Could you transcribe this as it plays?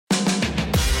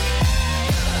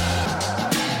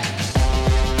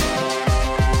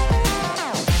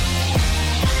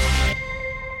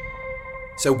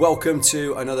So welcome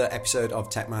to another episode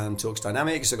of TechMan Talks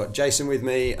Dynamics. I've got Jason with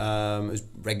me, as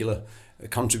regular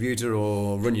contributor,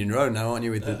 or running your own now, aren't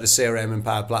you, with the CRM and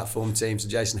Power Platform team. So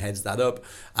Jason heads that up.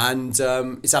 And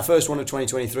it's our first one of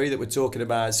 2023 that we're talking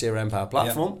about CRM Power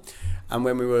Platform. Yep. And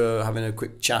when we were having a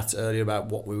quick chat earlier about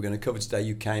what we were going to cover today,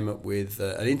 you came up with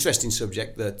an interesting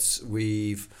subject that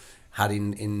we've had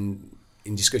in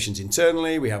discussions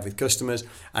internally, we have with customers,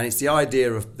 and it's the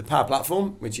idea of the Power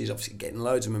Platform, which is obviously getting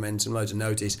loads of momentum, loads of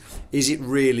notice. Is it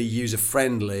really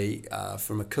user-friendly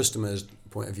from a customer's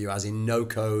point of view, as in no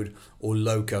code or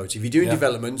low code? So if you're doing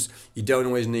developments, you don't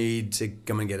always need to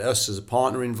come and get us as a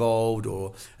partner involved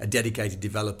or a dedicated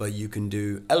developer. You can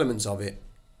do elements of it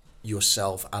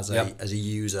yourself as a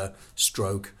user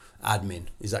stroke admin.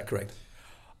 Is that correct?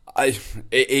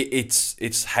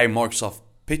 It's how Microsoft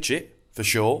pitch it, for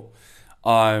sure.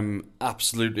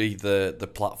 Absolutely, the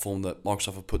platform that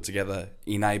Microsoft have put together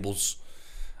enables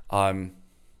an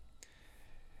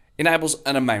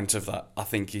amount of that. I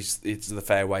think it's the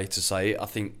fair way to say it. I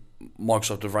think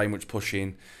Microsoft are very much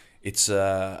pushing it's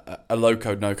a low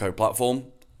code, no code platform,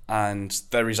 and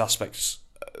there is aspects.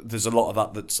 There's a lot of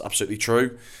that that's absolutely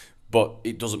true, but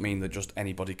it doesn't mean that just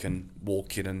anybody can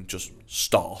walk in and just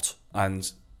start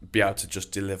and be able to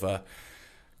just deliver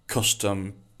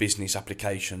custom business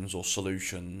applications or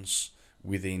solutions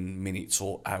within minutes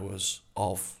or hours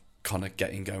of kind of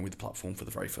getting going with the platform for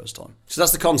the very first time. So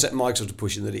that's the concept Microsoft are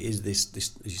pushing, that it is this,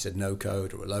 as you said, no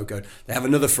code or a low code. They have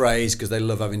another phrase, because they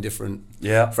love having different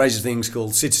phrases, things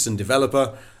called citizen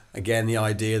developer. Again, the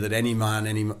idea that any man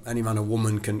or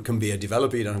woman can be a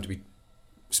developer. You don't have to be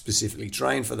specifically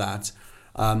trained for that.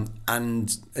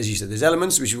 And as you said, there's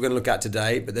elements which we're going to look at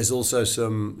today, but there's also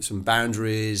some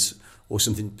boundaries or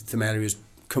some areas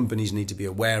companies need to be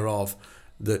aware of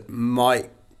that might,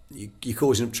 you're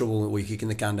causing up trouble or you're kicking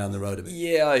the can down the road a bit.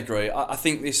 Yeah, I agree. I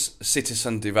think this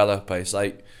citizen developer is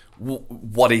like,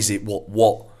 what is it?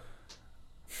 What?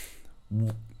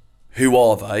 Who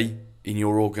are they in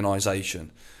your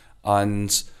organisation?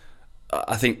 And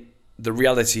I think the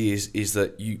reality is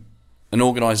that an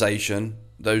organisation,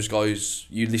 those guys,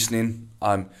 you listening,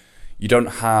 you don't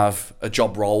have a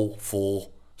job role for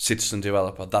citizen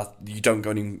developer. That you don't go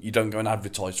and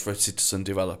advertise for a citizen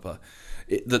developer.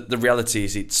 The reality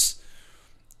is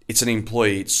it's an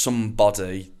employee. It's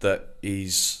somebody that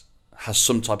has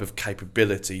some type of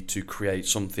capability to create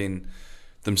something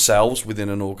themselves within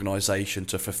an organisation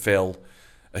to fulfil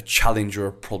a challenge or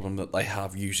a problem that they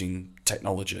have using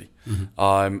technology.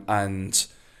 Mm-hmm. And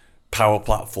Power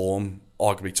Platform,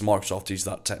 arguably to Microsoft, is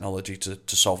that technology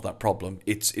to solve that problem.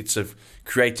 It's of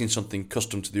creating something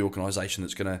custom to the organisation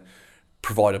that's going to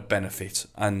provide a benefit.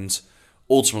 And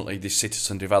ultimately, this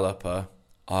citizen developer,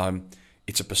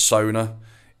 it's a persona.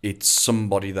 It's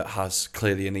somebody that has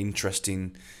clearly an interest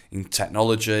in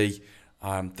technology.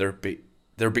 They're a bit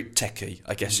techie,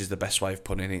 I guess, is the best way of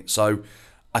putting it. So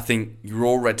I think you're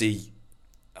already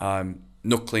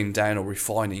knuckling down or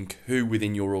refining who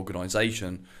within your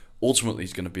organisation ultimately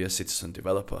is going to be a citizen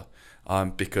developer,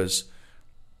 because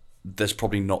there's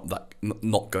probably not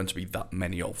going to be that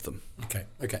many of them.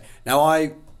 Okay. Now,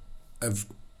 I have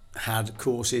had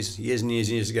courses years and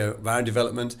years ago around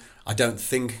development. I don't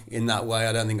think in that way.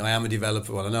 I don't think I am a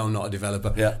developer. Well, I know I'm not a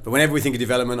developer. Yeah. But whenever we think of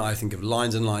development, I think of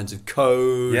lines and lines of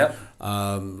code. Yeah.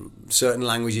 Certain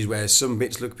languages where some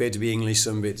bits appear to be English,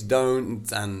 some bits don't,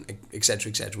 and et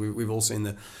cetera, et cetera. We've all seen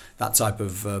that type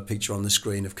of picture on the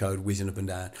screen of code whizzing up and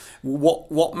down.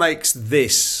 What makes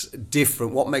this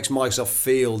different? What makes Microsoft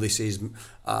feel this is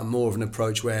more of an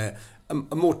approach where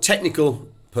a more technical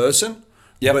person,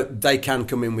 but they can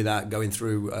come in without going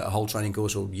through a whole training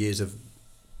course or years of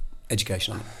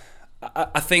education on it?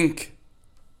 I think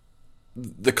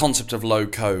the concept of low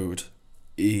code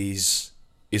is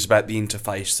about the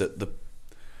interface that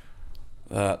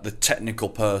the technical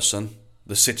person,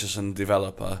 the citizen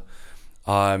developer,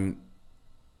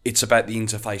 it's about the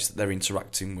interface that they're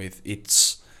interacting with.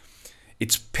 It's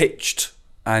pitched,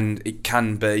 and it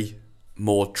can be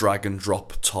more drag and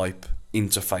drop type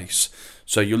interface.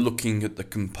 So you're looking at the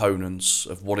components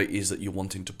of what it is that you're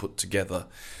wanting to put together.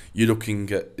 You're looking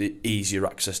at the easier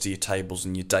access to your tables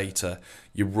and your data,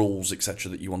 your rules, etc.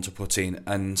 that you want to put in,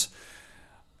 and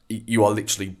you are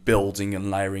literally building and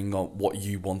layering on what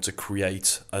you want to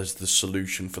create as the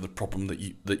solution for the problem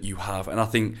that you have. And I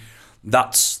think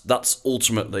that's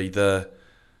ultimately the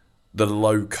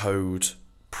low code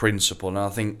principle. And I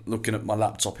think, looking at my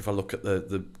laptop, if I look at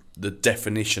the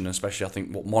definition, especially I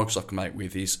think what Microsoft come out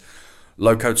with, is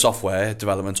low-code software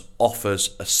development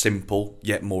offers a simple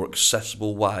yet more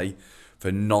accessible way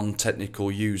for non-technical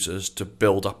users to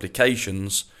build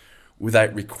applications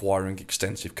without requiring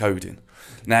extensive coding.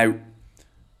 Now,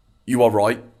 you are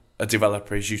right, a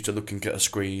developer is used to looking at a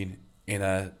screen in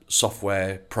a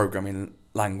software programming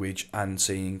language and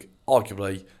seeing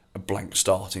arguably a blank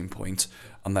starting point,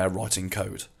 and they're writing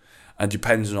code. And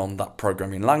depending on that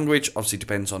programming language, obviously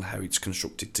depends on how it's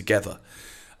constructed together.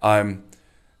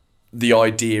 The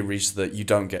idea is that you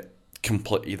don't get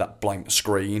completely that blank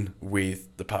screen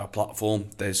with the Power Platform.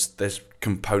 There's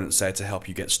components there to help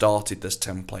you get started. There's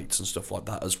templates and stuff like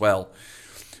that as well.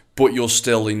 But you're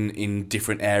still in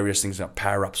different areas, things like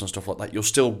Power Apps and stuff like that. You're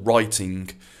still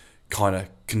writing kind of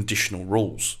conditional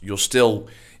rules. You're still,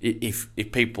 if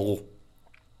people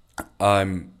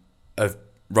have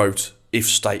wrote if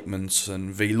statements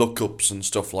and VLOOKUPs and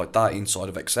stuff like that inside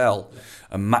of Excel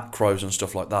and macros and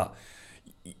stuff like that,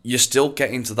 you're still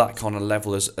getting to that kind of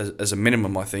level as a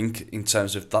minimum, I think, in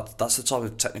terms of that's the type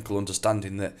of technical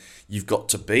understanding that you've got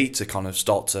to be to kind of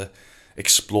start to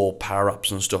explore Power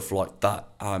Apps and stuff like that,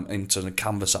 into the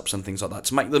Canvas apps and things like that,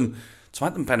 to make them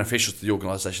beneficial to the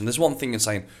organisation. There's one thing in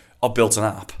saying, I've built an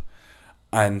app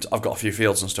and I've got a few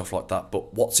fields and stuff like that,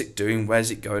 but what's it doing? Where's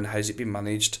it going? How's it been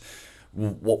managed?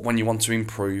 When you want to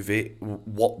improve it,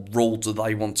 what role do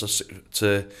they want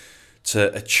to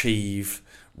achieve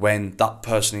when that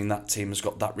person in that team has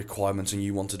got that requirement and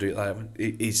you want to do it?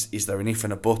 Is there an if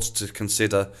and a but to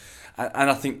consider?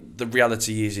 And I think the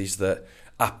reality is that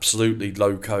absolutely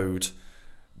low code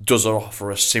does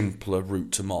offer a simpler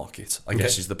route to market, I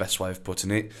guess is the best way of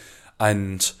putting it,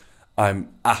 and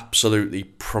absolutely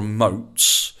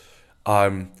promotes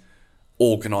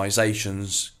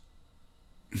organisations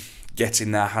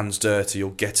getting their hands dirty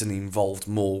or getting involved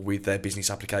more with their business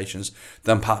applications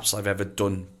than perhaps they've ever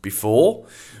done before.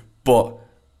 But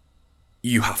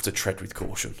you have to tread with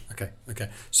caution. Okay.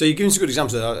 So you're giving some good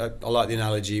examples. I like the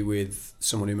analogy with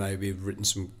someone who maybe have written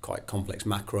some quite complex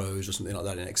macros or something like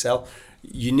that in Excel.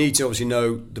 You need to obviously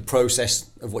know the process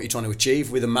of what you're trying to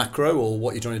achieve with a macro or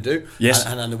what you're trying to do. Yes.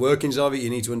 And the workings of it. You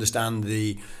need to understand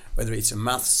whether it's a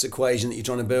maths equation that you're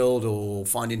trying to build or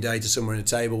finding data somewhere in a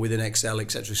table within Excel,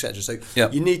 etc., etc. So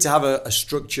you need to have a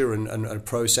structure and a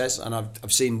process. And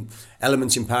I've seen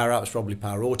elements in Power Apps, probably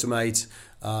Power Automate,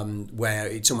 where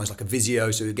it's almost like a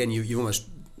Visio. So again, you've almost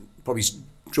probably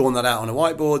drawn that out on a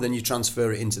whiteboard, then you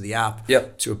transfer it into the app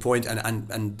to a point,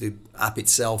 and the app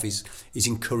itself is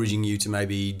encouraging you to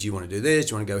maybe, do you want to do this?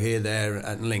 Do you want to go here, there,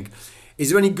 and link? Is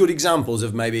there any good examples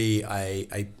of maybe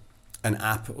an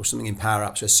app or something in Power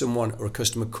Apps where someone or a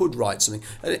customer could write something?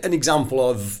 An example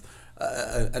of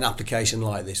an application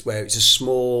like this where it's a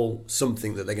small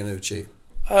something that they're going to achieve?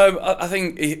 I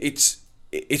think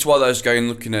it's one of those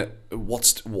looking at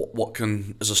what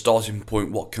can, as a starting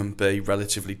point, what can be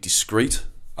relatively discrete.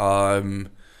 I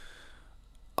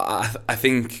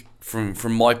think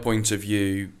from my point of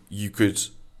view, you could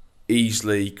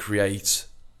easily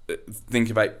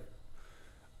think about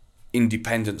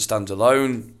independent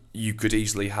standalone. You could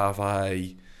easily have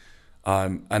an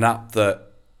app that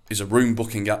is a room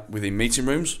booking app within meeting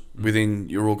rooms within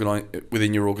your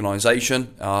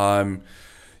organisation.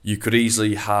 You could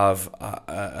easily have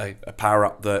a Power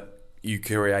App that you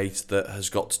create that has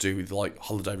got to do with like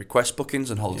holiday request bookings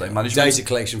and holiday management. Data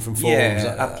collection from forms.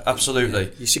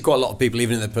 Absolutely. You see quite a lot of people,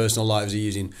 even in their personal lives, are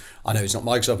using, I know it's not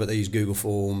Microsoft, but they use Google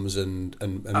Forms and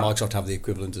Microsoft have the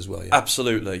equivalent as well. Yeah.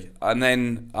 Absolutely. And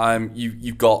then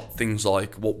you've got things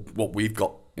like what we've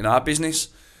got in our business.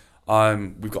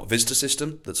 We've got a visitor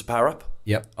system that's a Power App.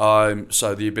 Yep.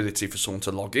 So the ability for someone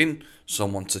to log in,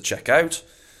 someone to check out,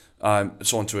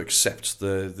 someone to accept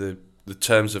the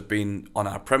terms of being on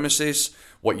our premises,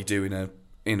 what you do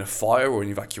in a fire or an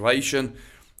evacuation.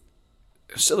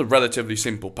 It's still a relatively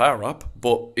simple Power App,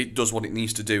 but it does what it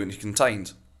needs to do and it's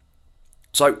contained.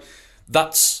 So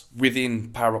that's within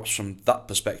Power Apps from that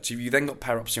perspective. You then got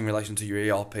Power Apps in relation to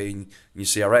your ERP and your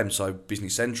CRM, so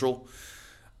Business Central,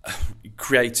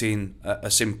 creating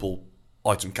a simple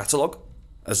item catalogue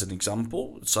as an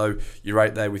example. So you're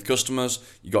out there with customers,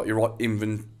 you got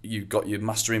your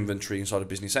master inventory inside of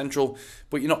Business Central,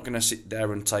 but you're not going to sit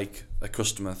there and take a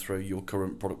customer through your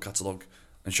current product catalogue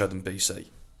and show them BC.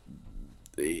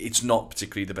 It's not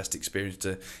particularly the best experience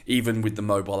to, even with the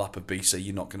mobile app of BC,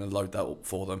 you're not going to load that up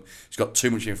for them. It's got too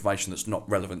much information that's not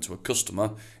relevant to a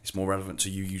customer. It's more relevant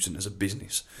to you using it as a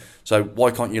business. So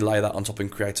why can't you lay that on top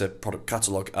and create a product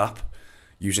catalogue app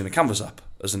using a Canvas app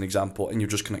as an example, and you're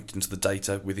just connecting to the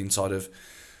data with inside of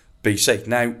BC.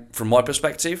 Now, from my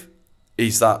perspective,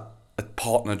 is that a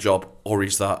partner job or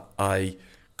is that a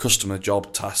customer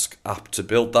job, task, app to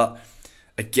build that?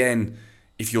 Again,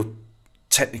 if you're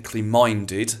technically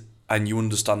minded and you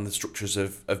understand the structures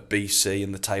of BC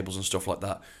and the tables and stuff like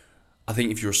that, I think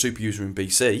if you're a super user in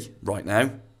BC right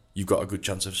now, you've got a good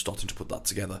chance of starting to put that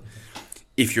together.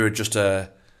 If you're just and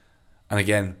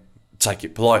again, take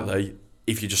it politely,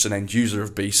 if you're just an end user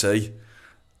of BC,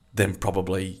 then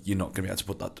probably you're not going to be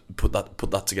able to put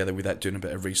that together without doing a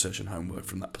bit of research and homework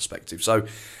from that perspective. So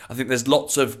I think there's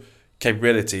lots of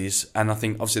capabilities, and I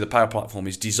think obviously the Power Platform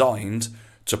is designed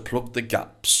to plug the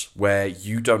gaps where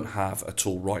you don't have a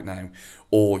tool right now,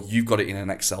 or you've got it in an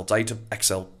Excel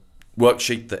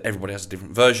worksheet that everybody has a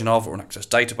different version of, or an Access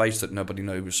database that nobody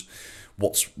knows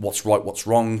what's right, what's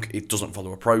wrong. It doesn't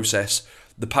follow a process.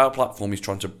 The Power Platform is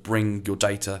trying to bring your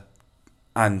data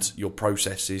and your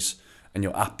processes and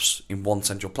your apps in one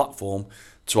central platform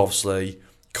to obviously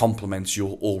complement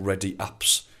your already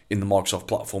apps in the Microsoft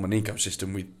platform and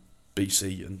ecosystem with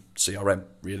BC and CRM,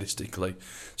 realistically.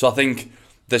 So I think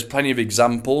there's plenty of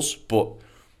examples, but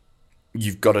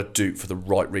you've got to do it for the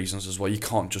right reasons as well. You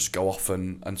can't just go off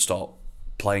and start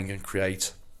playing and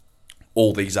create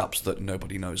all these apps that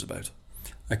nobody knows about.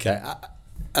 Okay,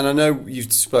 and I know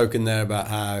you've spoken there about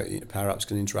how Power Apps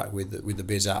can interact with the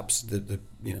biz apps, the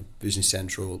Business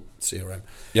Central, CRM.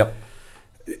 Yep.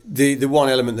 The one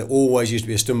element that always used to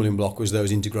be a stumbling block was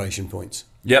those integration points.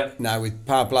 Yep. Now with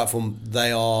Power Platform,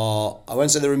 they are, I won't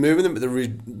say they're removing them, but they're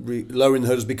lowering the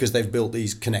hurdles because they've built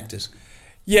these connectors.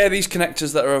 Yeah, these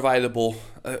connectors that are available,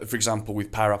 for example,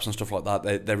 with Power Apps and stuff like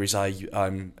that, there is a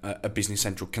Business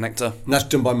Central connector. And that's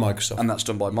done by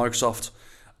Microsoft.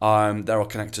 There are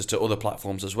connectors to other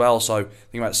platforms as well. So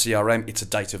think about CRM, it's a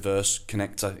Dataverse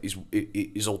connector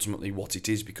is ultimately what it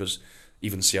is, because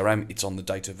even CRM, it's on the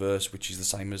Dataverse, which is the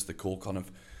same as the core kind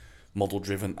of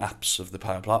model-driven apps of the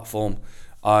Power Platform.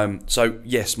 So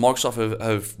yes, Microsoft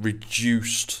have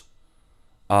reduced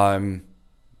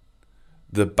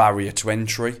the barrier to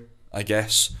entry, I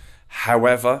guess.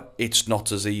 However, it's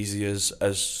not as easy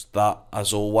as that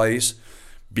as always,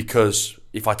 because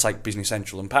if I take Business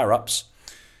Central and Power Apps,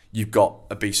 you've got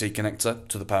a BC connector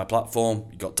to the Power Platform,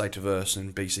 you've got Dataverse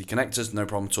and BC connectors, no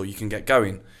problem at all, you can get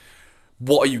going.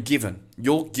 What are you given?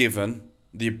 You're given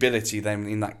the ability then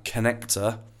in that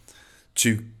connector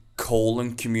to call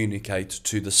and communicate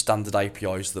to the standard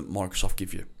APIs that Microsoft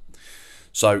give you.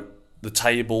 So the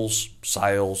tables,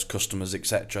 sales, customers,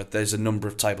 etc., there's a number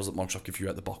of tables that Microsoft give you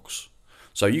out the box.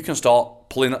 So you can start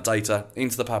pulling that data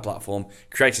into the Power Platform,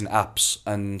 creating apps,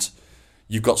 and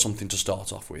you've got something to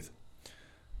start off with.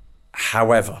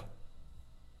 However,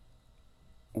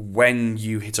 when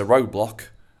you hit a roadblock,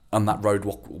 and that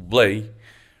roadblock will be,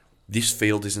 this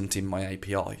field isn't in my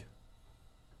API.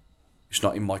 It's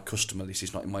not in my customer list,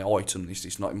 it's not in my item list,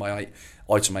 it's not in my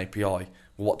item API. Well,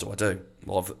 what do?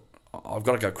 Well, I've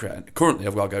got to go currently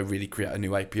I've got to go really create a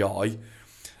new API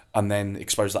and then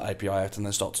expose that API out and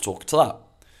then start to talk to that.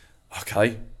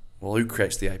 Okay, well, who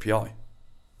creates the API?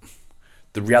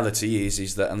 The reality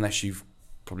is that unless you've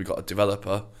probably got a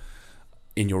developer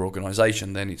in your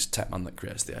organisation, then it's Techman that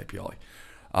creates the API.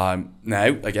 Now,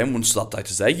 again, once that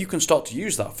data's there, you can start to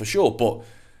use that for sure, but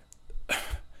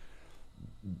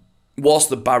whilst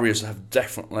the barriers have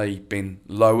definitely been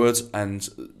lowered and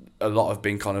a lot have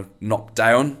been kind of knocked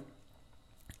down,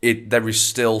 there is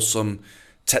still some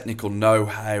technical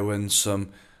know-how and some,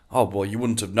 oh, well, you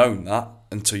wouldn't have known that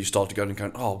until you started going and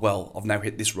going, oh, well, I've now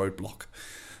hit this roadblock.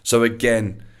 So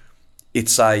again,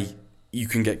 you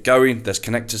can get going, there's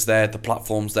connectors there, the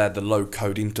platform's there, the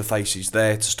low-code interface is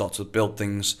there to start to build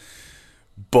things,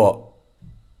 but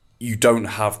you don't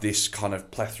have this kind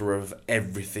of plethora of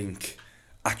everything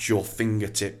at your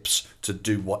fingertips to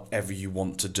do whatever you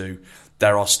want to do.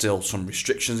 There are still some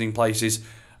restrictions in places,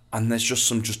 and there's just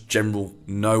some general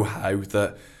know-how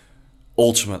that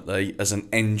ultimately, as an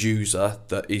end user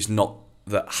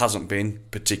that hasn't been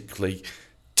particularly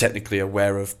technically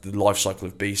aware of the life cycle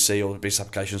of BC or the BC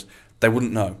applications, they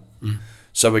wouldn't know.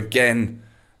 So again,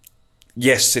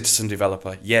 yes, citizen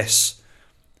developer, yes,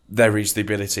 there is the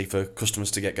ability for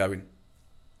customers to get going,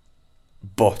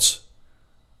 but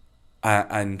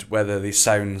and whether this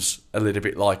sounds a little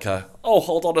bit like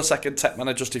hold on a second, Techman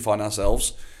are justifying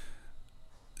ourselves,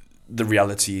 the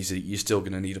reality is that you're still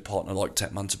going to need a partner like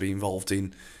Techman to be involved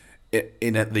in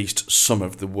at least some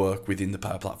of the work within the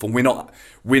Power Platform. We're not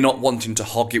wanting to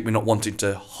hog it, we're not wanting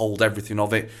to hold everything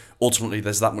of it. Ultimately,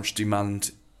 there's that much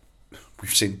demand.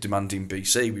 We've seen demand in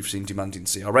BC, we've seen demand in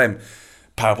CRM.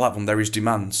 Power Platform, there is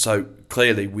demand. So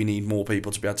clearly we need more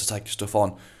people to be able to take stuff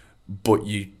on. But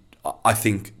I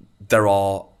think there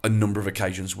are a number of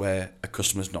occasions where a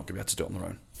customer's not going to be able to do it on their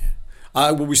own.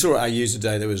 Well, we saw at our user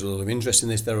day there was a lot of interest in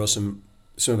this. There are some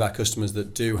of our customers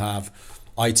that do have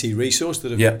IT resource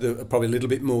that are probably a little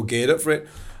bit more geared up for it.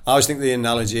 I always think the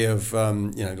analogy of,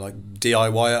 like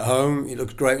DIY at home, it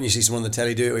looks great when you see someone on the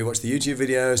telly do it, or you watch the YouTube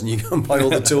videos and you go and buy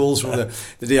all the tools from the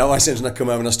DIY centre, and I come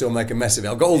home and I still make a mess of it.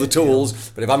 I've got all the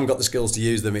tools, but if I haven't got the skills to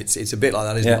use them, it's a bit like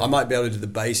that, isn't it? I might be able to do the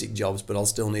basic jobs, but I'll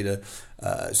still need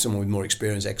someone with more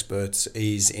experience,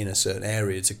 expertise in a certain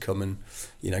area to come and,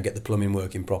 get the plumbing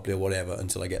working properly or whatever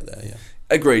until I get there, yeah.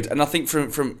 Agreed. And I think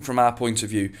from our point of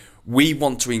view, we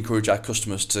want to encourage our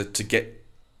customers to get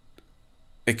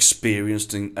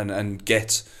experienced and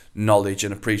get knowledge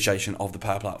and appreciation of the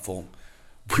Power Platform.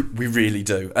 We really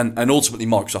do. And ultimately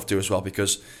Microsoft do as well,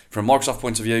 because from a Microsoft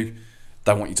point of view,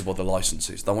 they want you to buy the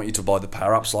licenses. They want you to buy the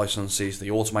Power Apps licenses, the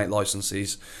Automate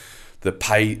licenses, the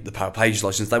Power Page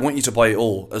license. They want you to buy it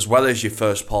all, as well as your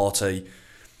first party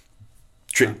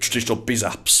traditional biz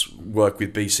apps work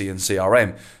with BC and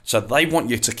CRM. So they want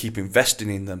you to keep investing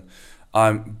in them.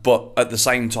 But at the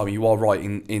same time, you are right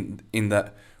in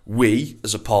that we,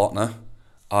 as a partner,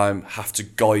 have to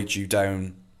guide you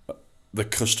down, the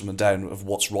customer down, of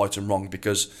what's right and wrong,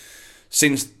 because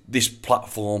since this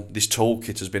platform, this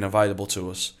toolkit has been available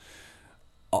to us,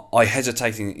 I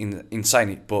hesitate in saying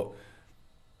it, but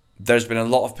there's been a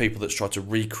lot of people that's tried to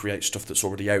recreate stuff that's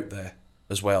already out there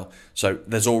as well. So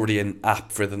there's already an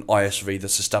app for an ISV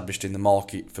that's established in the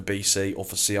market for BC or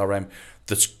for CRM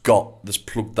that's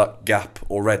plugged that gap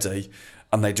already,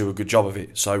 and they do a good job of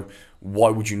it. So why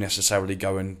would you necessarily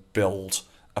go and build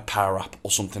a Power App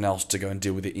or something else to go and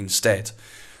deal with it instead?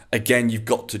 Again, you've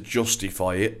got to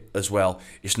justify it as well.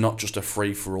 It's not just a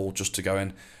free-for-all just to go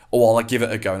and, I'll give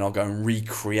it a go and I'll go and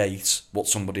recreate what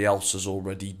somebody else has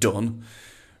already done.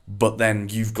 But then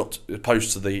you've got,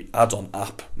 opposed to the add-on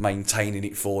app maintaining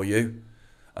it for you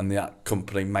and the app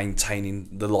company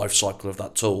maintaining the life cycle of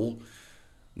that tool,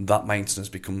 that maintenance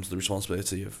becomes the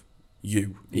responsibility of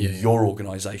you in your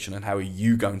organisation. And how are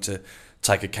you going to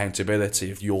take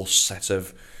accountability of your set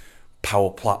of Power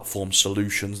Platform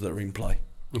solutions that are in play?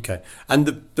 Okay.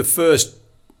 And the first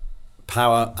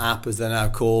Power App, as they're now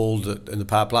called, and the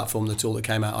Power Platform, the tool that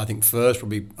came out, I think first,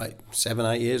 probably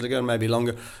 7-8 years ago, maybe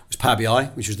longer, was Power BI,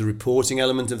 which was the reporting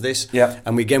element of this. Yeah.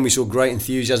 And we saw great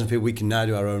enthusiasm. People, we can now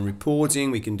do our own reporting.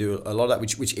 We can do a lot of that,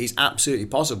 which is absolutely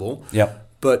possible. Yeah.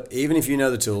 But even if you know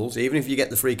the tools, even if you get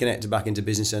the free connector back into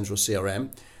Business Central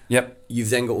CRM, you've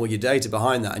then got all your data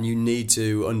behind that, and you need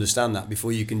to understand that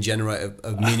before you can generate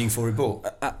a meaningful report.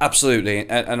 Absolutely.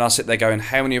 And I sit there going,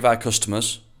 how many of our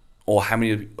customers, or how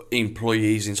many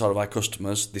employees inside of our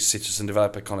customers, this citizen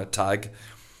developer kind of tag,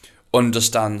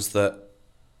 understands that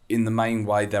in the main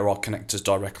way there are connectors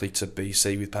directly to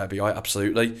BC with Power BI?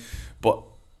 Absolutely. But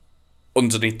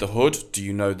underneath the hood, do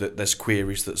you know that there's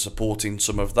queries that are supporting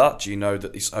some of that? Do you know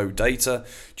that it's OData?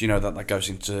 Do you know that goes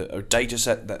into a data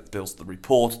set that builds the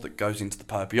report that goes into the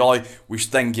Power BI, which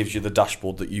then gives you the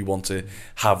dashboard that you want to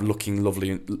have looking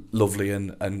lovely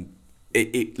and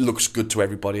it looks good to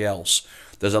everybody else?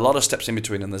 There's a lot of steps in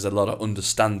between, and there's a lot of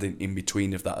understanding in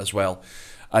between of that as well.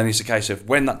 And it's a case of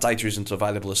when that data isn't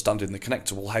available as standard in the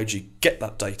connector, well, how do you get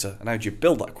that data and how do you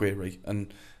build that query?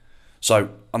 And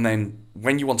then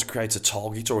when you want to create a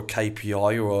target or a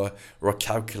KPI or a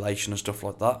calculation and stuff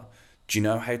like that, do you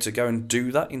know how to go and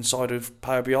do that inside of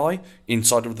Power BI,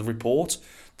 inside of the report,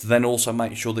 to then also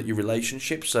make sure that your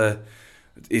relationships are,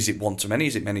 is it one-to-many,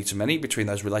 is it many-to-many between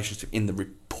those relationships in the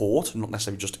report, not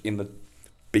necessarily just in the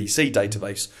BC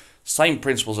database? Same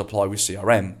principles apply with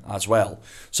CRM as well.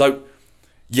 So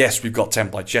yes, we've got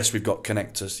templates. Yes, we've got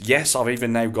connectors. Yes, I've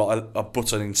even now got a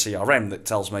button in CRM that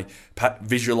tells me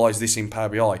visualize this in Power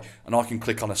BI, and I can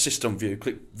click on a system view,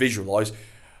 click visualize,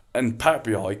 and Power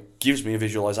BI gives me a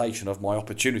visualization of my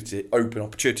open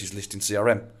opportunities list in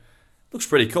CRM. Looks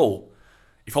pretty cool.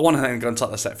 If I want to then go and take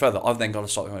that step further, I've then got to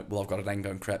start going, well, I've got to then go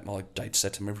and create my data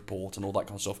set and my report and all that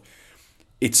kind of stuff.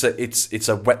 It's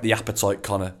a whet the appetite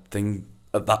kind of thing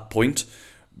at that point.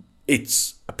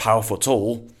 It's a powerful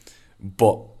tool,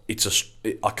 but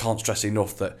I can't stress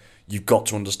enough that you've got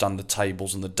to understand the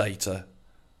tables and the data.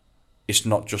 It's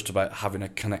not just about having a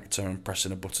connector and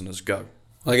pressing a button as go.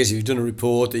 Well, I guess if you've done a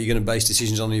report that you're going to base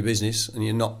decisions on in your business and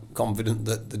you're not confident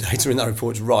that the data in that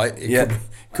report is right, it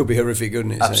could be horrific,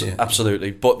 couldn't it?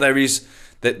 Absolutely. But there is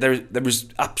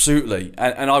absolutely,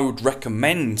 and I would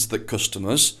recommend that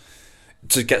customers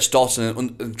to get started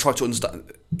and try to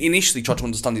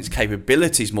understand its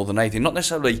capabilities more than anything. Not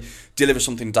necessarily deliver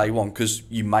something day one, because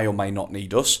you may or may not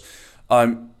need us,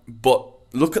 but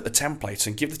look at the templates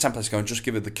and give the templates a go and just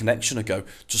give it the connection a go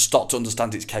to start to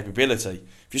understand its capability.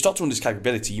 If you start to understand its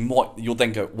capability, you'll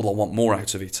then go, well, I want more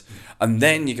out of it. And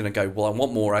then you're going to go, well, I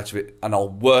want more out of it, and I'll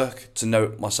work to know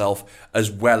it myself,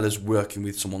 as well as working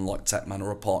with someone like Techman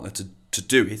or a partner to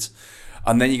do it.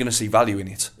 and then you're going to see value in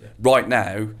it. Yeah. Right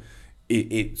now,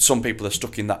 some people are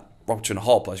stuck in that rock and a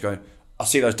hard place going, I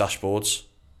see those dashboards,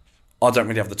 I don't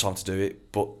really have the time to do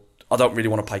it, but I don't really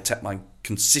want to pay Techman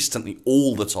consistently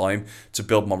all the time to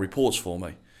build my reports for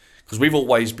me. Because we've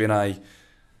always been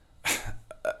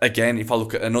again, if I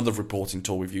look at another reporting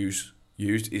tool we've used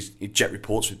is Jet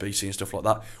Reports with BC and stuff like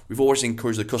that. We've always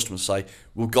encouraged the customer to say,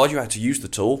 we'll guide you how to use the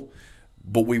tool,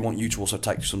 but we want you to also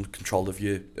take some control of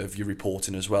your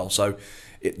reporting as well. So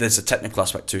there's a technical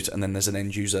aspect to it, and then there's an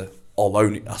end user I'll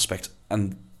own it aspect,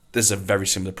 and there's a very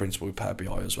similar principle with Power BI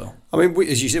as well. I mean,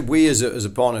 as you said, we as a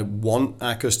partner want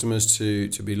our customers to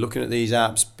be looking at these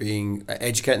apps,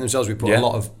 educating themselves. We put a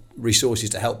lot of resources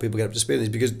to help people get up to speed on these,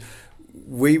 because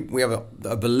we have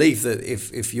a belief that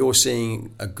if you're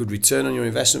seeing a good return on your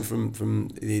investment from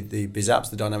the Biz Apps,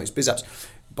 the Dynamics Biz Apps,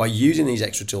 by using these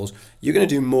extra tools, you're going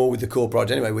to do more with the core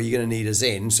product anyway, where you're going to need us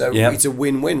in. So it's a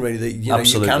win-win, really. That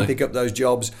you can pick up those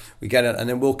jobs, we get it, and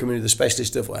then we'll come in with the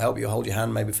specialist stuff. Will help you, hold your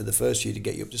hand, maybe for the first year to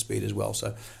get you up to speed as well.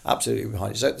 So absolutely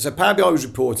behind it. So Power BI was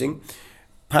reporting.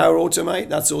 Power Automate,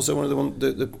 that's also one of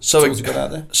the tools you've got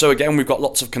out there. So again, we've got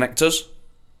lots of connectors.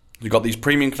 We've got these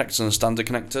premium connectors and standard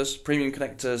connectors. Premium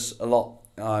connectors, a lot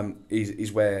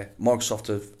is where Microsoft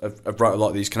have wrote a lot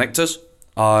of these connectors.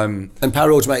 And Power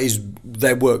Automate is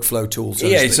their workflow tool. So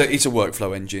it's a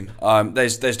workflow engine.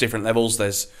 There's different levels.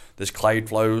 There's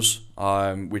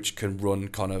Cloudflows, which can run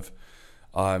kind of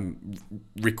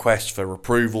requests for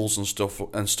approvals and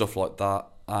stuff like that.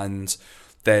 And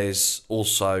there's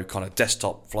also kind of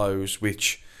desktop flows,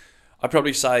 which I'd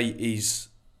probably say is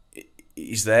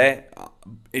there.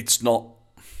 It's not.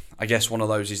 I guess one of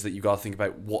those is that you got to think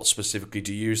about what specifically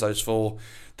do you use those for.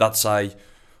 That's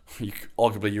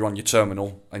arguably you're on your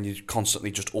terminal and you're constantly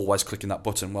just always clicking that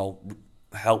button. Well,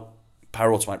 help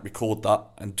Power Automate record that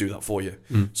and do that for you.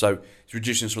 So it's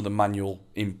reducing some of the manual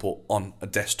input on a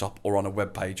desktop or on a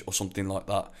web page or something like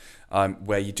that,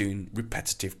 where you're doing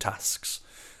repetitive tasks.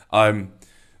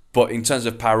 But in terms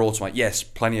of Power Automate, yes,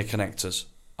 plenty of connectors.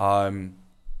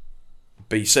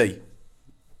 BC,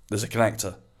 there's a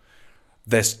connector.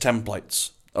 There's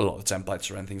templates. A lot of the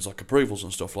templates around things like approvals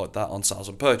and stuff like that on sales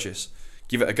and purchase.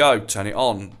 Give it a go, turn it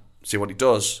on, see what it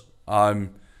does.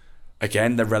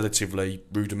 Again, they're relatively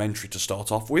rudimentary to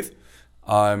start off with,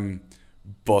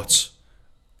 but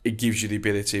it gives you the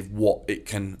ability of what it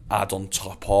can add on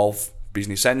top of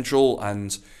Business Central.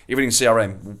 And even in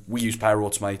CRM, we use Power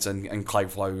Automate and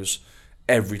Cloudflows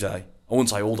every day. I wouldn't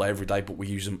say all day, every day, but we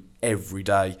use them every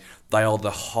day. They are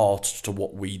the heart to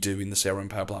what we do in the CRM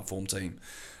Power Platform team.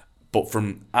 But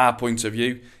from our point of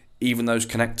view, even those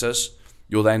connectors,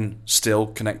 you're then still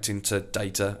connecting to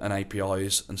data and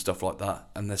APIs and stuff like that,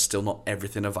 and there's still not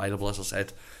everything available, as I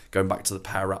said, going back to the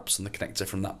Power Apps and the connector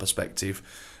from that perspective.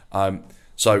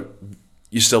 So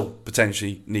you still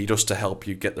potentially need us to help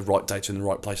you get the right data in the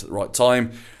right place at the right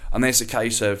time. And then it's a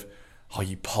case of, are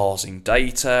you parsing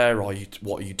data?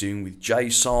 What are you doing with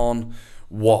JSON?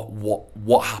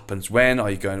 What happens when?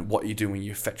 What are you doing when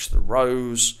you fetch the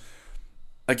rows?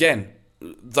 Again,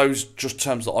 those just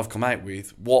terms that I've come out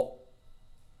with. What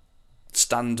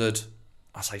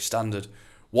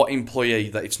employee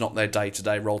that it's not their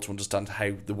day-to-day role to understand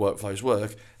how the workflows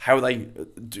work, how they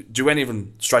do any of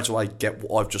them straight away get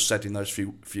what I've just said in those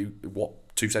few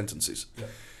 2 sentences. Yeah.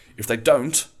 If they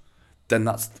don't, then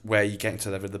that's where you get into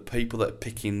the people that are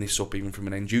picking this up, even from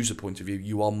an end user point of view.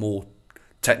 You are more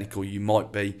technical. You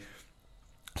might be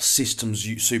systems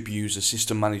super users,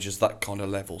 system managers, that kind of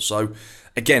level. So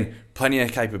again, plenty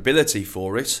of capability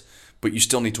for it, but you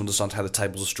still need to understand how the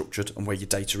tables are structured and where your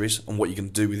data is and what you're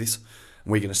going to do with it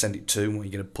and where you're going to send it to and where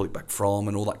you're going to pull it back from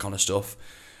and all that kind of stuff.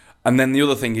 And then the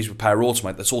other thing is with Power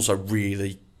Automate that's also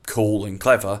really cool and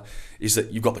clever is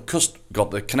that you've got the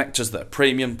connectors that are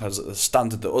premium, the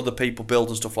standard that other people build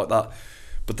and stuff like that.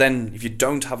 But then if you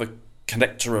don't have a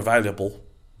connector available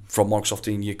from Microsoft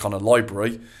in your kind of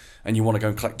library and you want to go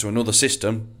and connect to another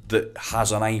system that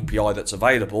has an API that's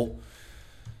available,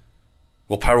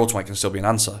 well, Power Automate can still be an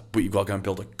answer, but you've got to go and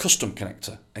build a custom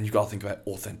connector and you've got to think about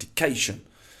authentication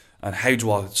and how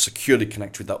do I securely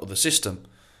connect with that other system.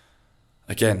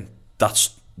 Again,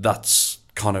 that's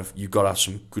kind of, you've got to have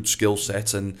some good skill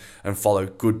set and follow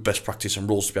good best practice and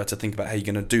rules to be able to think about how you're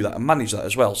going to do that and manage that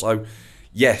as well. So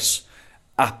yes,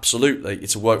 absolutely,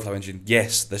 it's a workflow engine.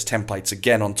 Yes, there's templates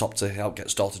again on top to help get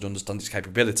started, understand its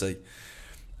capability.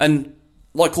 And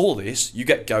like all this, you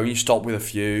get going, you start with a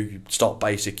few, you start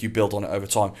basic, you build on it over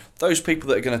time. Those people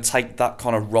that are going to take that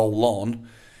kind of role on,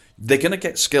 they're going to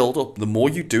get skilled up. The more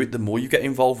you do it, the more you get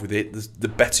involved with it, the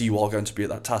better you are going to be at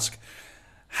that task.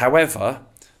 However,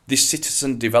 this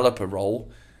citizen developer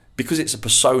role, because it's a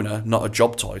persona, not a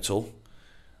job title,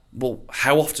 Well,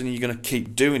 how often are you going to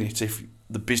keep doing it if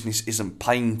the business isn't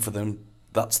paying for them?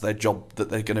 That's their job that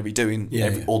they're going to be doing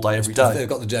all day, every day. They've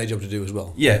got the day job to do as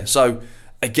well. Yeah, so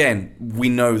again, we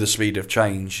know the speed of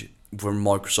change from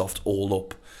Microsoft all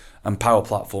up, and Power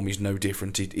Platform is no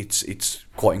different. It's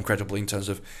quite incredible in terms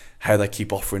of how they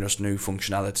keep offering us new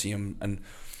functionality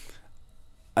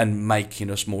and making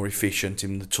us more efficient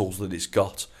in the tools that it's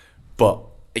got. But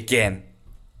again,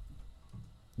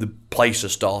 the place to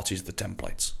start is the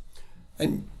templates.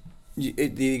 And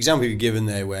the example you've given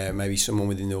there, where maybe someone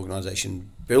within the organisation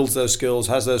builds those skills,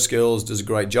 has those skills, does a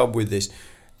great job with this,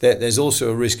 there's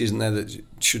also a risk, isn't there, that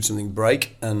should something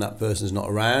break and that person's not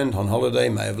around, on holiday,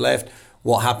 may have left,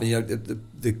 what happens?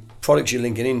 The products you're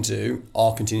linking into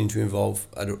are continuing to evolve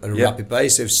at a rapid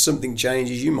pace. So if something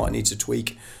changes, you might need to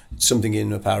tweak something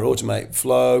in a Power Automate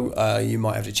flow. You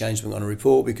might have to change something on a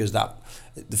report because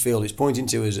the field it's pointing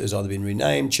to has either been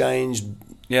renamed, changed,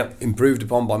 improved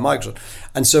upon by Microsoft.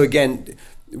 And so again,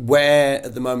 where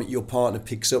at the moment your partner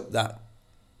picks up that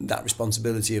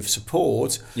responsibility of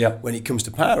support, when it comes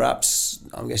to Power Apps,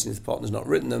 I'm guessing if the partner's not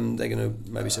written them, they're going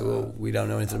to maybe say, well, we don't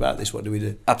know anything about this, what do we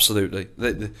do? Absolutely.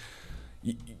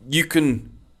 You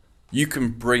can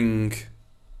bring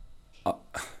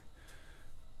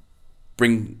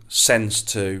sense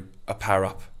to a Power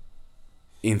App.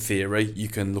 In theory, you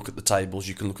can look at the tables,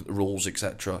 you can look at the rules,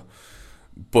 etc.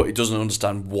 But it doesn't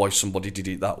understand why somebody did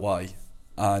it that way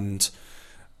and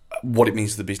what it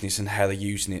means to the business and how they're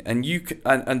using it. And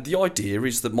and the idea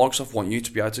is that Microsoft want you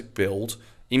to be able to build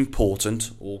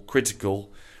important or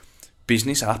critical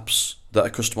business apps that are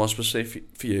customized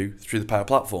specific for you through the Power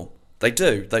Platform. They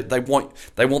do. They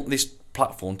want this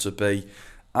platform to be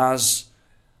as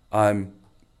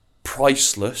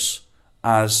priceless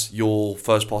as your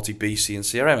first-party BC and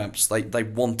CRM apps. They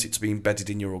want it to be embedded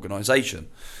in your organisation.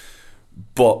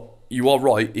 But you are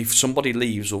right. If somebody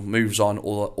leaves or moves on,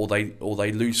 or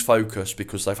they lose focus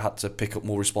because they've had to pick up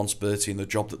more responsibility in the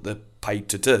job that they're paid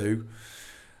to do,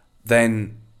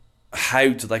 then how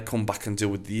do they come back and deal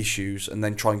with the issues and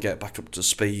then try and get back up to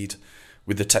speed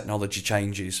with the technology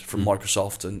changes from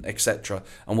Microsoft and etc.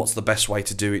 And what's the best way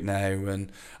to do it now?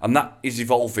 And that is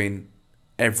evolving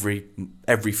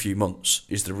every few months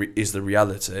is the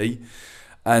reality.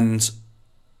 And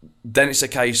then it's a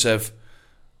case of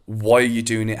why are you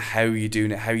doing it, how are you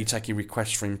doing it, how are you taking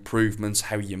requests for improvements,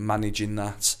 how are you managing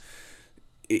that.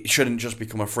 It shouldn't just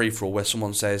become a free-for-all where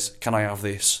someone says, can I have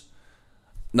this?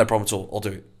 No problem at all, I'll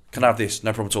do it. Can I have this?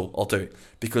 No problem at all, I'll do it.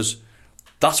 Because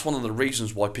that's one of the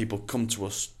reasons why people come to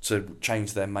us to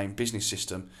change their main business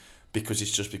system, because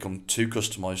it's just become too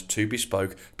customised, too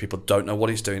bespoke, people don't know what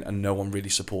it's doing and no one really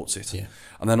supports it. Yeah.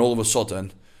 And then all of a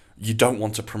sudden, you don't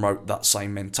want to promote that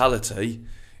same mentality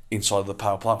inside of the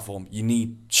Power Platform. You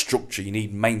need structure, you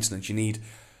need maintenance, you need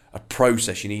a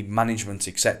process, you need management,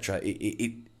 etc.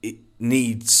 It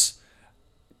needs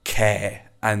care,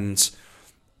 and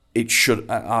it should.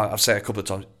 I've said a couple of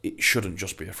times, it shouldn't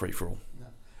just be a free for all.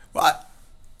 Well,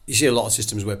 you see a lot of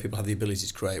systems where people have the ability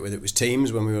to create, whether it was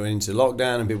Teams when we were into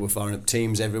lockdown and people were firing up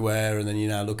Teams everywhere, and then you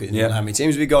now look at how many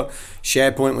Teams we got.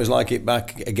 SharePoint was like it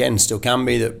back again, still can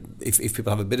be, that if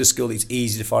people have a bit of skill, it's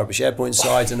easy to fire up a SharePoint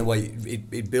site, and the way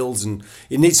it builds, and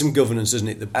it needs some governance, doesn't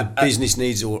it? The business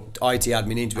needs, or IT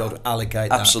admin need to be able to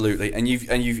allocate absolutely. that. And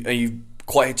you've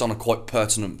quite hit on a quite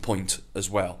pertinent point as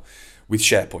well with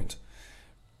SharePoint.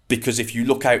 Because if you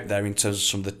look out there in terms of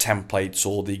some of the templates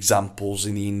or the examples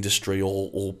in the industry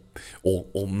or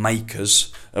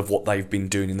makers of what they've been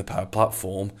doing in the Power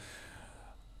Platform,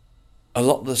 a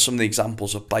lot of some of the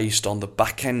examples are based on the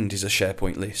back end is a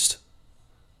SharePoint list.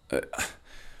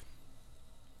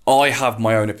 I have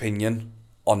my own opinion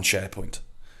on SharePoint.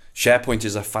 SharePoint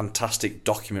is a fantastic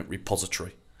document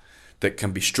repository that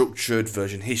can be structured,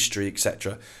 version history,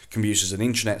 etc., can be used as an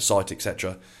intranet site,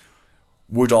 etc.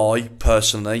 Would I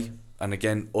personally, and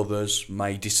again others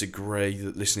may disagree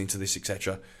that listening to this,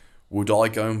 etc., would I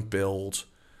go and build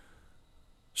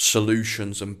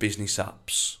solutions and business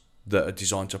apps that are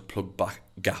designed to plug back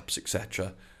gaps,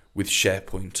 etc., with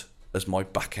SharePoint as my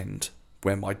back end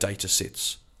where my data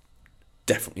sits?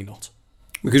 Definitely not.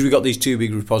 Because we've got these two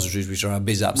big repositories which are our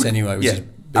biz apps anyway. Which is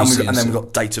and then we've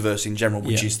got Dataverse in general,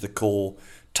 which is the core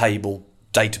table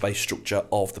database structure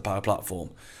of the Power Platform.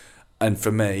 And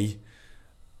for me,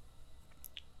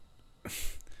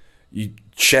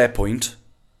 SharePoint,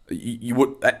 you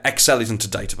would Excel isn't a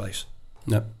database.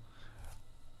 No.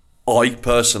 I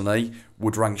personally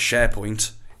would rank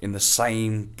SharePoint in the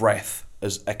same breath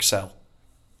as Excel,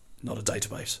 not a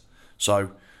database.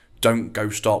 So don't go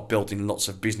start building lots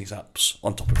of business apps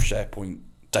on top of SharePoint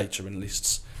data and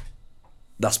lists.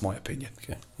 That's my opinion.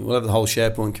 Okay. We'll have the whole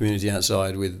SharePoint community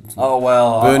outside with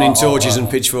burning torches and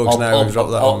pitchforks now.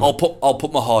 I'll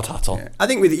put my hard hat on. Yeah. I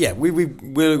think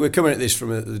we're coming at this from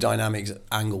the dynamics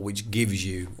angle, which gives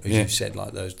you, as you've said,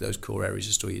 like those core areas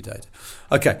to store your data.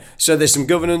 Okay, so there's some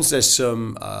governance, there's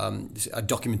some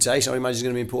documentation. I imagine is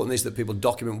going to be important. This that people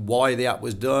document why the app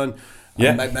was done.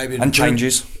 Yeah, and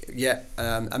changes. Yeah,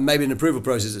 and maybe an approval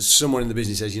process that someone in the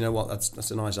business says, you know what, that's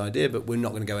a nice idea, but we're not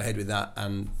going to go ahead with that.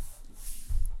 And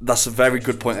that's a very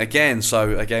good point. Again,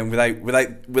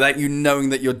 without you knowing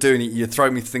that you're doing it, you're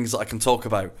throwing me things that I can talk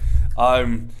about.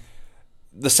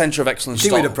 The Centre of Excellence. I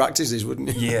think we'd have practiced this,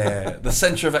 wouldn't you? Yeah, the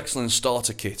Centre of Excellence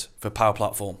starter kit for Power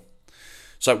Platform.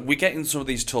 So we're getting some of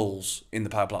these tools in the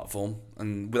Power Platform,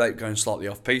 and without going slightly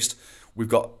off piste, we've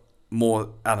got more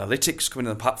analytics coming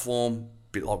in the platform,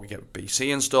 a bit like we get with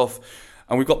BC and stuff,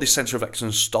 and we've got this Centre of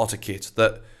Excellence starter kit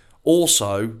that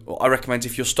also I recommend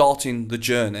if you're starting the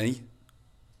journey.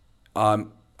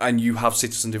 And you have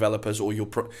citizen developers, or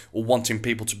wanting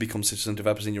people to become citizen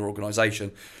developers in your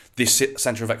organisation, this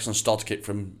Centre of Excellence starter kit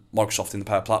from Microsoft in the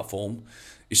Power Platform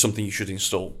is something you should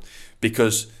install,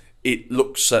 because it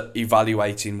looks at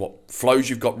evaluating what flows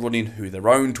you've got running, who they're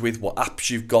owned with, what apps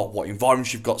you've got, what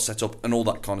environments you've got set up, and all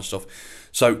that kind of stuff.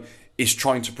 So it's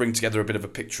trying to bring together a bit of a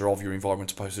picture of your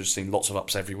environment, opposed to just seeing lots of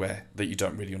apps everywhere that you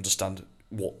don't really understand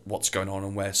what's going on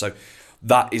and where. So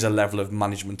that is a level of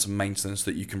management and maintenance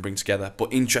that you can bring together.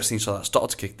 But interesting, so that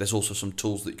starter kit, there's also some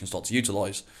tools that you can start to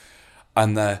utilise.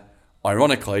 And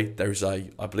ironically, there is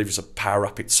I believe it's a Power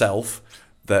App itself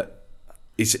that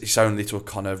it's only to a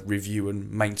kind of review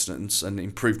and maintenance and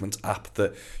improvement app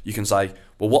that you can say,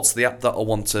 well, what's the app that I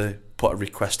want to put a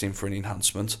request in for an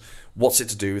enhancement? What's it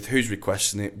to do with? Who's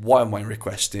requesting it? Why am I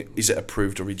requesting it? Is it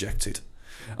approved or rejected?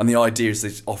 And the idea is that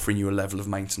it's offering you a level of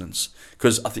maintenance.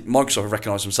 Because I think Microsoft have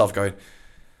recognised themselves going,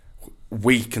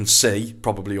 we can see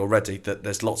probably already that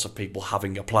there's lots of people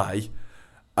having a play,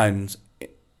 and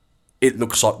it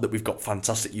looks like that we've got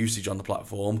fantastic usage on the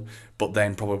platform, but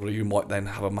then probably you might then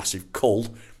have a massive cull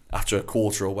after a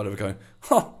quarter or whatever going,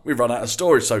 we've run out of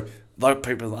storage. So those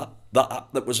people, that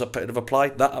app that was a bit of a play,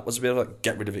 that app was a bit of a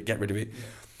get rid of it. Yeah.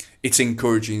 It's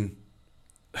encouraging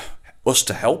us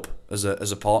to help as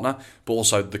a partner, but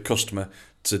also the customer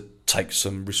to take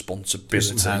some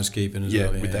responsibility, some housekeeping as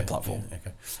well, with their platform. Yeah,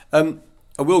 okay.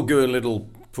 I will go a little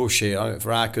push here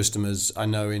for our customers. I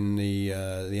know in the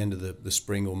end of the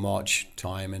spring or March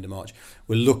time, end of March,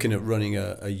 we're looking at running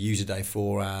a user day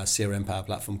for our CRM Power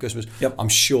Platform customers. Yep. I'm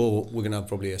sure we're going to have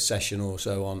probably a session or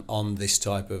so on this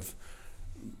type of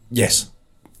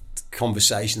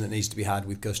conversation that needs to be had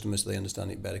with customers so they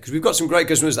understand it better. Because we've got some great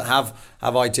customers that have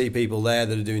IT people there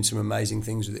that are doing some amazing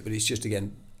things with it, but it's just,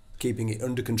 again, keeping it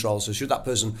under control. So should that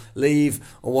person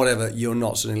leave or whatever, you're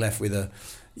not suddenly left with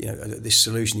this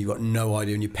solution you've got no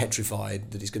idea and you're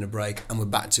petrified that it's going to break. And we're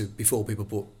back to before people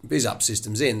put BizApp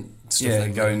systems in.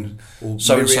 Going or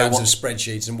myriads of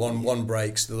spreadsheets, and one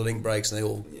breaks, the link breaks, and they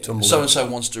all tumble. So and so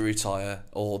wants to retire,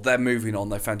 or they're moving on,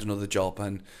 they found another job,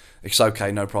 and it's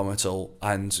okay, no problem at all.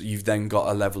 And you've then got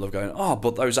a level of going,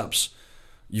 but those apps,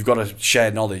 you've got to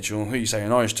share knowledge, or who you saying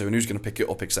knowledge to, and who's going to pick it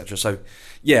up, etc. So,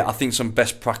 yeah, I think some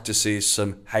best practices,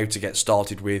 some how to get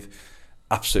started with,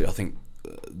 absolutely, I think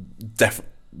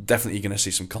definitely you're going to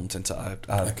see some content at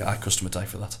our customer day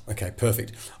for that. Okay,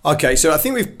 perfect. Okay, so I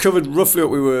think we've covered roughly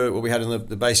what we had in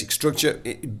the basic structure.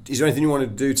 Is there anything you want to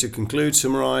do to conclude,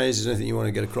 summarise? Is there anything you want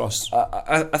to get across?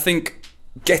 I think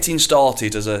getting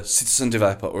started as a citizen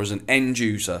developer or as an end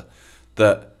user,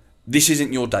 that this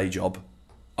isn't your day job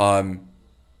to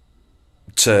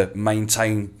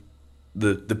maintain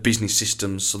the business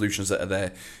systems, solutions that are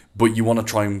there, but you want to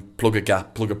try and plug a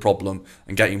gap, plug a problem,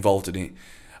 and get involved in it.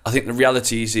 I think the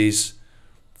reality is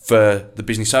for the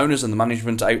business owners and the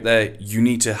management out there, you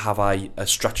need to have a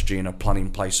strategy and a plan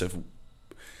in place of,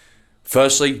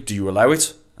 firstly, do you allow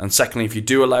it? And secondly, if you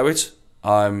do allow it,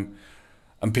 and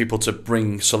people to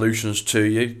bring solutions to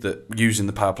you that using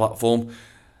the Power Platform,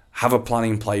 have a plan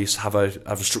in place, have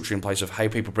a structure in place of how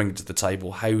people bring it to the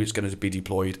table, how it's going to be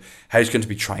deployed, how it's going to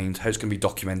be trained, how it's going to be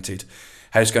documented,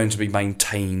 how it's going to be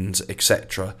maintained,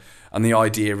 etc. And the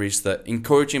idea is that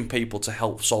encouraging people to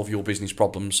help solve your business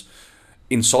problems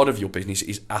inside of your business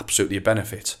is absolutely a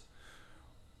benefit.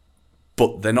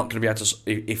 But they're not going to be able to,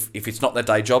 if it's not their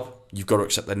day job, you've got to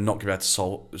accept they're not going to be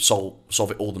able to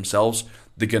solve it all themselves.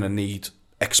 They're going to need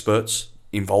experts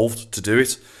involved to do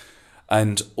it.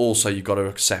 And also you've got to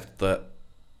accept that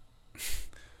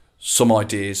some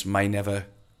ideas may never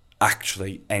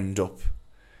actually end up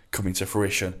coming to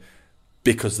fruition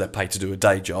because they're paid to do a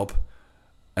day job,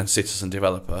 and citizen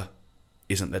developer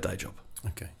isn't their day job.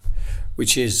 Okay.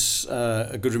 which is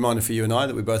a good reminder for you and I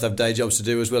that we both have day jobs to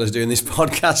do as well as doing this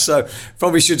podcast. So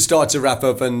probably should start to wrap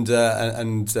up and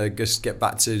just get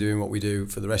back to doing what we do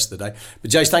for the rest of the day. But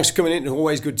Jace, thanks for coming in.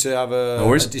 Always good to have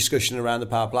a discussion around the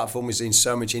Power Platform. We've seen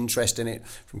so much interest in it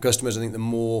from customers. I think the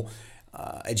more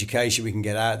education we can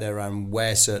get out there around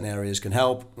where certain areas can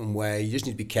help and where you just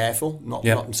need to be careful, not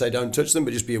to say don't touch them,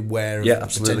 but just be aware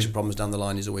of potential problems down the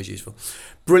line is always useful.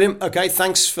 Brilliant. Okay,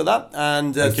 thanks for that,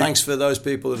 and thanks for those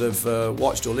people that have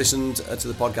watched or listened to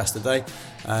the podcast today,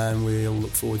 and we'll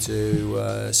look forward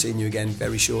to seeing you again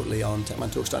very shortly on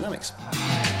Techman Talks Dynamics.